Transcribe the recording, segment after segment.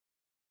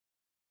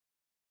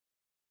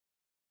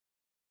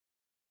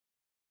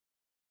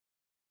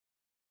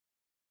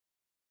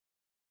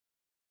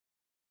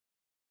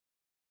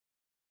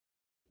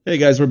Hey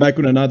guys, we're back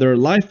with another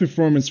live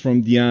performance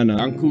from Diana.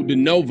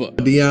 ANKUDINOVA.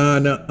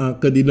 Diana,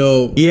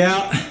 ANKUDINOVA.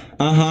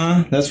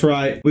 Yeah, that's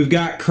right. We've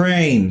got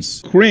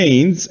Cranes.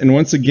 Cranes, and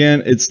once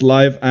again, it's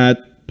live at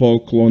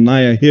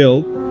Poklonaya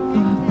Hill.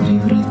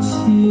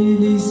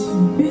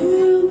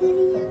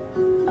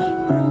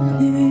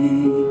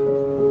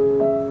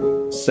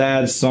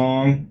 Sad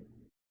song,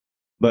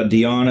 but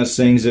Diana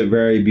sings it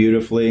very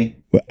beautifully.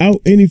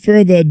 Without any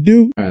further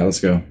ado, All right, let's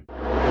go.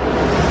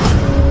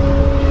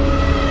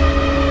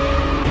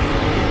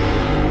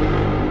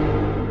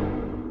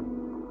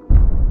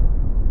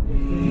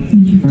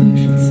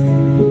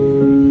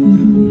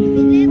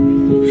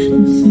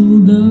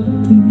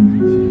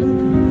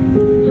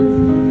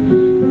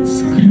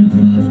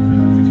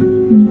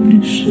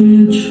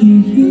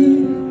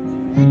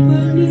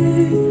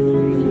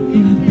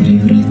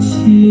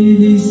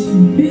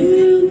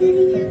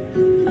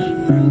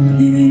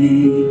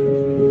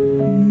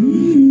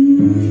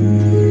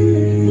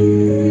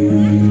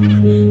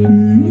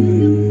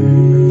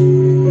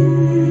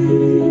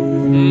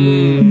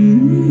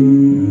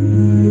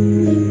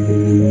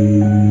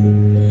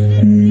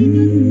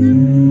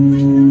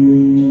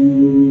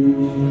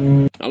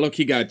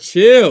 He got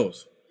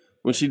chills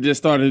when she just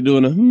started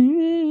doing a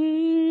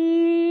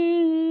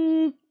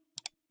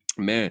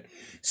man.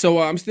 So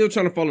I'm still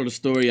trying to follow the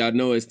story. I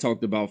know it's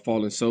talked about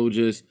fallen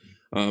soldiers.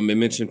 It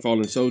mentioned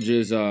fallen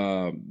soldiers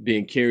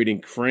being carried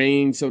in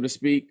cranes, so to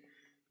speak,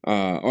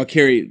 or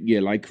carried, yeah,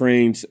 like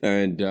cranes.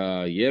 And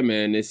yeah,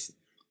 man, this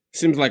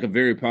seems like a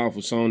very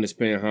powerful song that's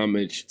paying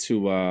homage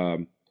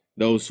to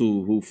those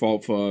who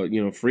fought for,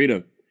 you know,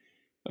 freedom.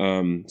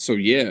 So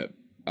yeah.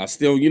 I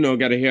still, you know,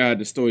 got to hear how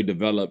the story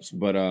develops,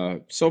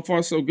 but so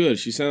far so good.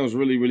 She sounds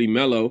really, really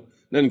mellow.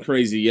 Nothing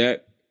crazy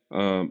yet.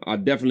 I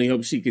definitely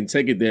hope she can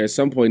take it there at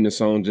some point in the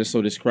song just so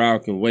this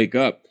crowd can wake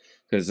up.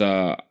 Because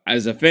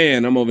as a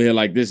fan, I'm over here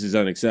like, this is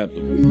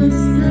unacceptable.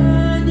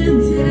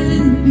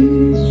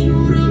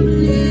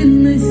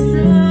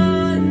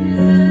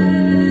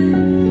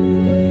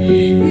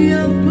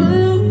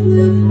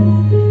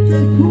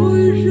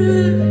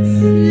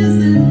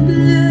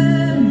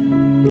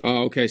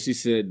 Okay, she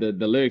said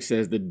the lyric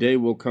says, the day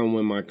will come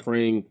when my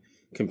crane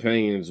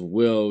companions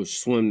will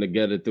swim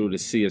together through the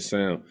sea of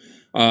sound.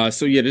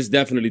 So yeah, this is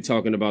definitely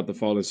talking about the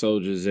fallen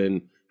soldiers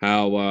and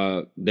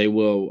how they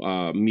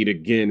will meet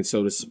again,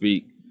 so to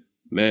speak.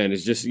 Man,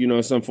 it's just, you know,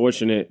 it's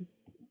unfortunate,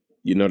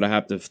 you know, to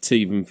have to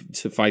even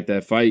fight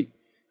that fight.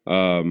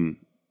 Man,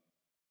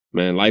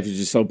 life is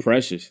just so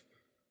precious.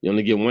 You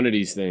only get one of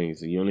these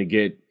things. You only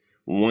get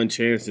one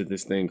chance at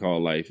this thing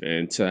called life,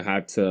 and to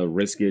have to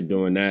risk it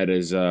doing that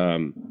is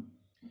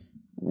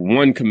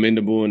one,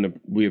 commendable, and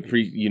we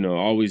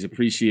always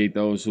appreciate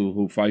those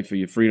who fight for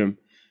your freedom,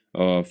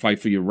 fight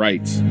for your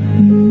rights.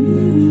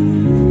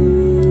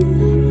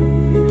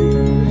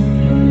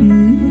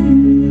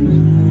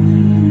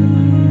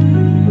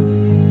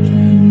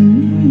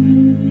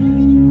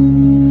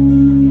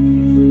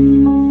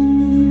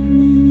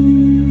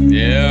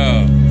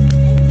 Yeah.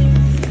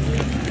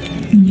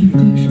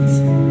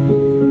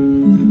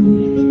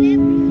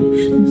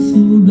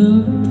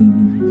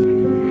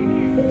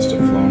 Must have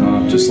flown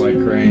off just like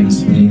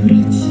cranes.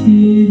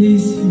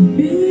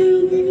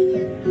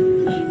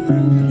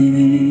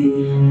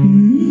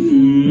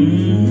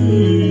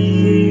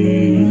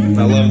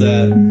 I love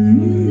that.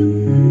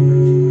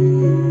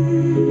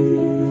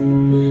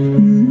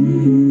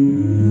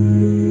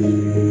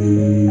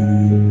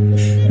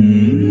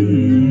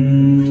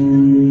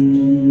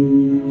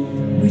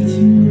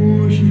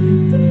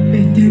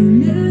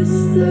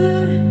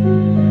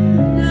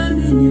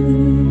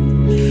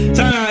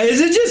 Is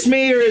it just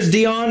me, or is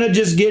Diana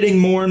just getting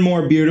more and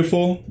more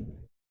beautiful?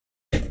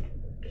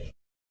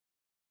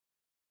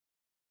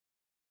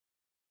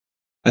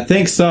 I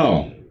think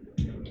so.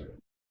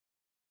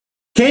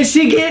 Can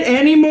she get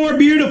any more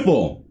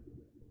beautiful?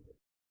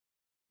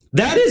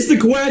 That is the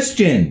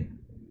question.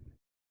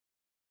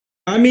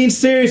 I mean,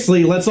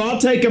 seriously, let's all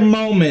take a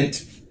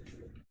moment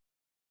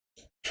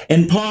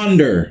and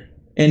ponder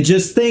and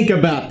just think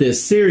about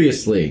this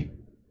seriously.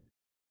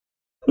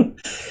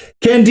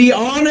 Can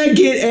Diana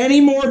get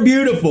any more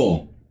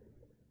beautiful?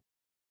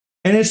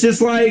 And it's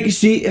just like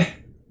she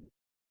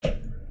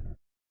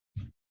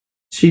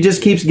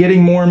just keeps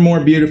getting more and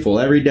more beautiful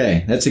every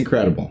day. That's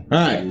incredible. All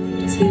right.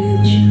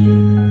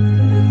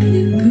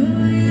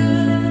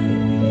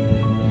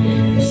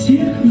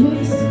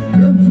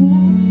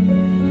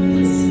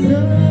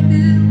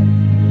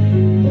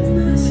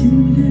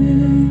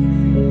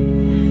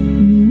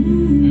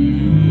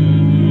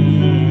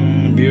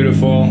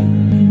 Beautiful.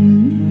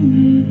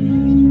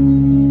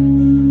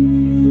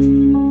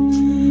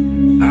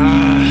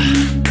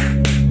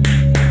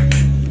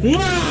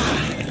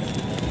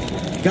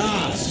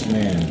 Gosh,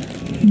 man.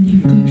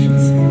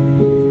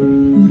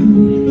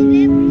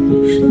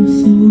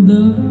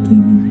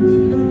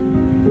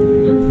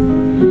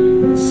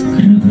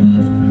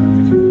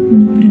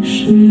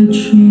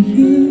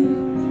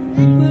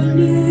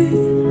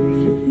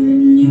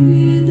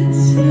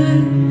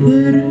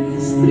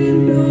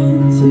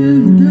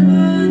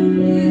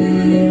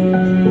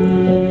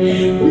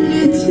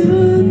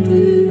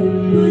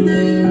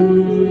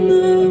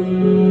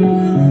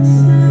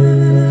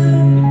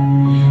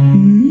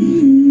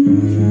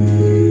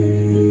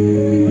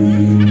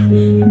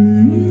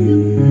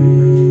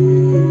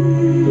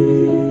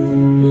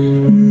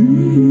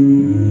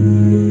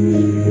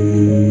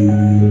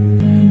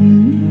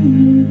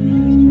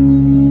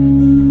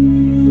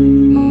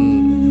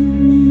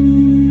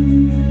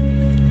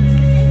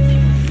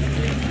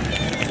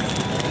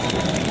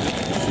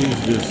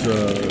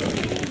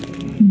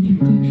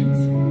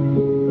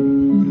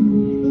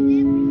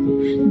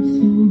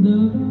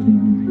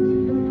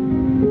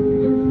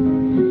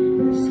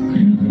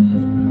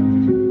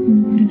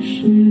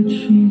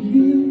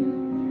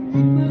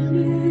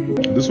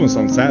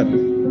 sad.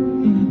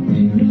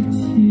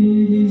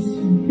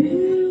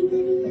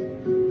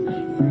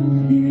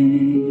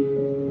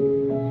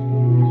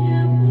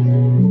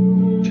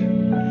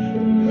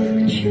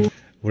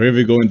 Wherever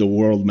you go in the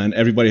world, man,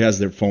 everybody has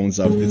their phones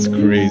up. It's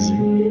crazy.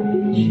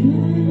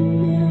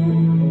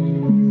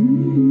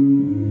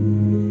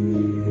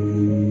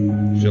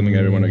 Filming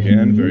everyone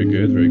again. Very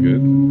good, very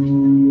good.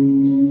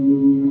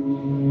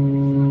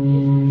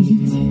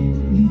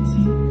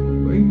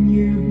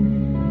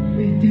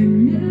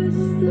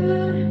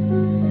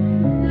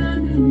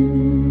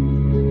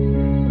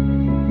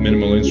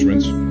 Minimal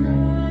instruments.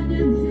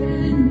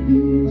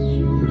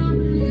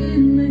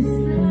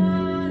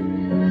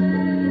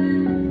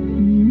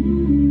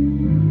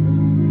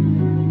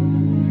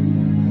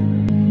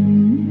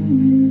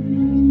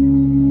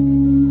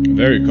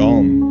 Very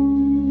calm.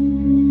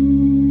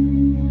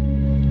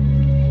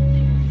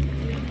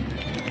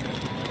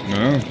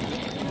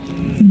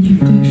 Мне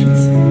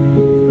кажется,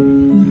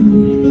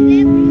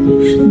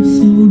 что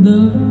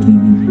солдаты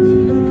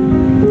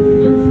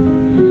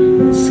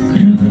с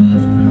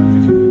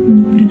кровавым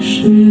не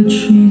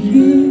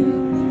пришедшие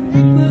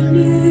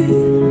полей,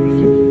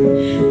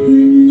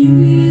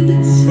 они до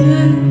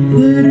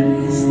севера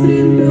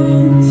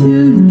стремят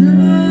тех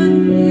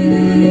дальних,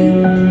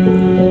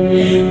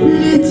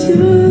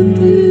 летят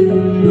и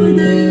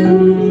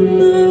подают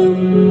нам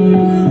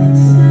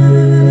голоса.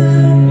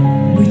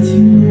 Быть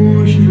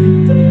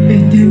может,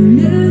 это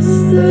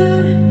место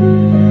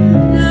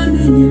для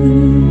меня.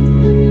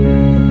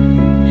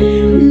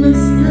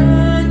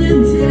 Настанет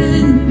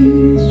день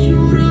из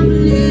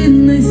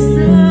журавлиной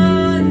стали.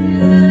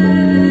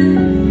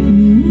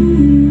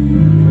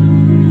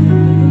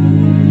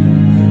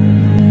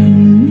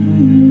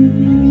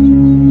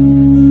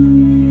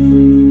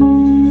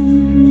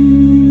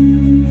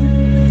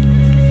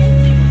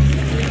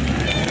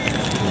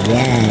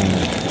 Wow.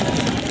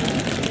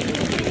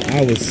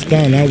 I was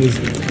stunned.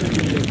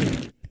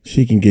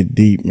 She can get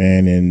deep,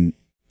 man. And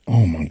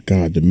oh my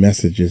God, the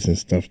messages and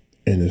stuff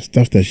and the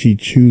stuff that she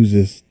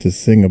chooses to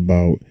sing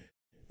about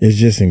is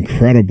just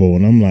incredible.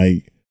 And I'm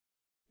like,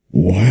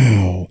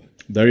 wow.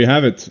 There you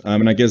have it.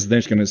 And I guess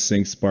Dane's gonna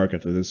sing Spark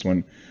after this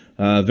one.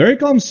 Very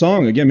calm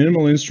song. Again,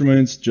 minimal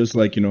instruments, just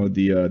like, you know,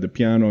 the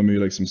piano, maybe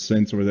like some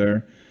synths over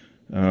there.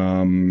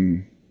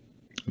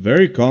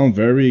 Very calm,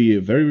 very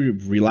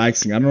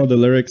relaxing. I don't know the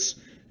lyrics.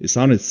 It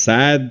sounded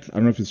sad. I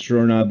don't know if it's true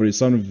or not, but it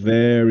sounded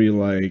very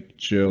like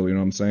chill. You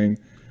know what I'm saying?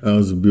 That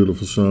was a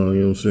beautiful song.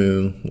 You know what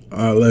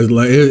I'm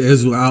saying?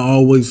 As I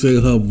always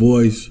say, her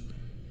voice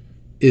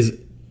is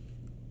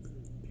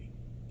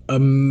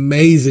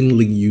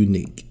amazingly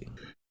unique.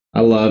 I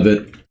love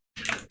it.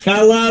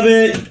 I love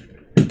it.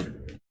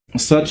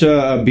 Such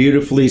a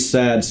beautifully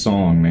sad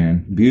song,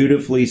 man.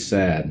 Beautifully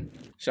sad.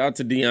 Shout out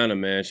to Diana,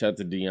 man. Shout out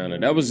to Diana.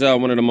 That was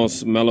one of the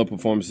most mellow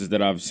performances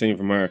that I've seen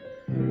from her.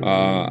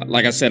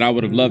 Like I said, I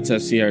would have loved to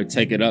see her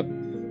take it up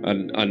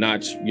a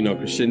notch, you know,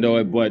 crescendo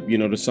it, but you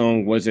know, the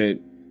song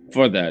wasn't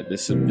for that.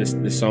 This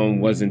song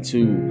wasn't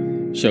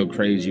to show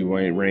crazy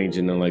range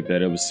and nothing like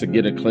that. It was to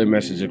get a clear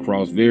message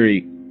across.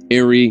 Very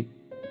eerie,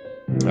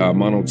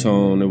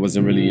 monotone. It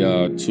wasn't really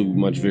too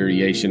much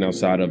variation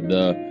outside of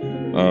the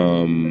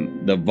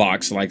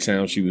Vox-like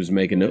sound she was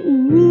making. The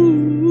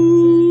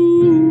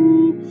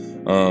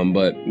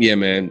but yeah,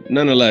 man.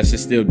 Nonetheless,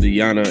 it's still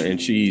Diana, and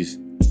she's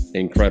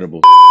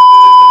incredible.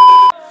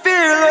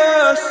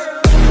 Fearless.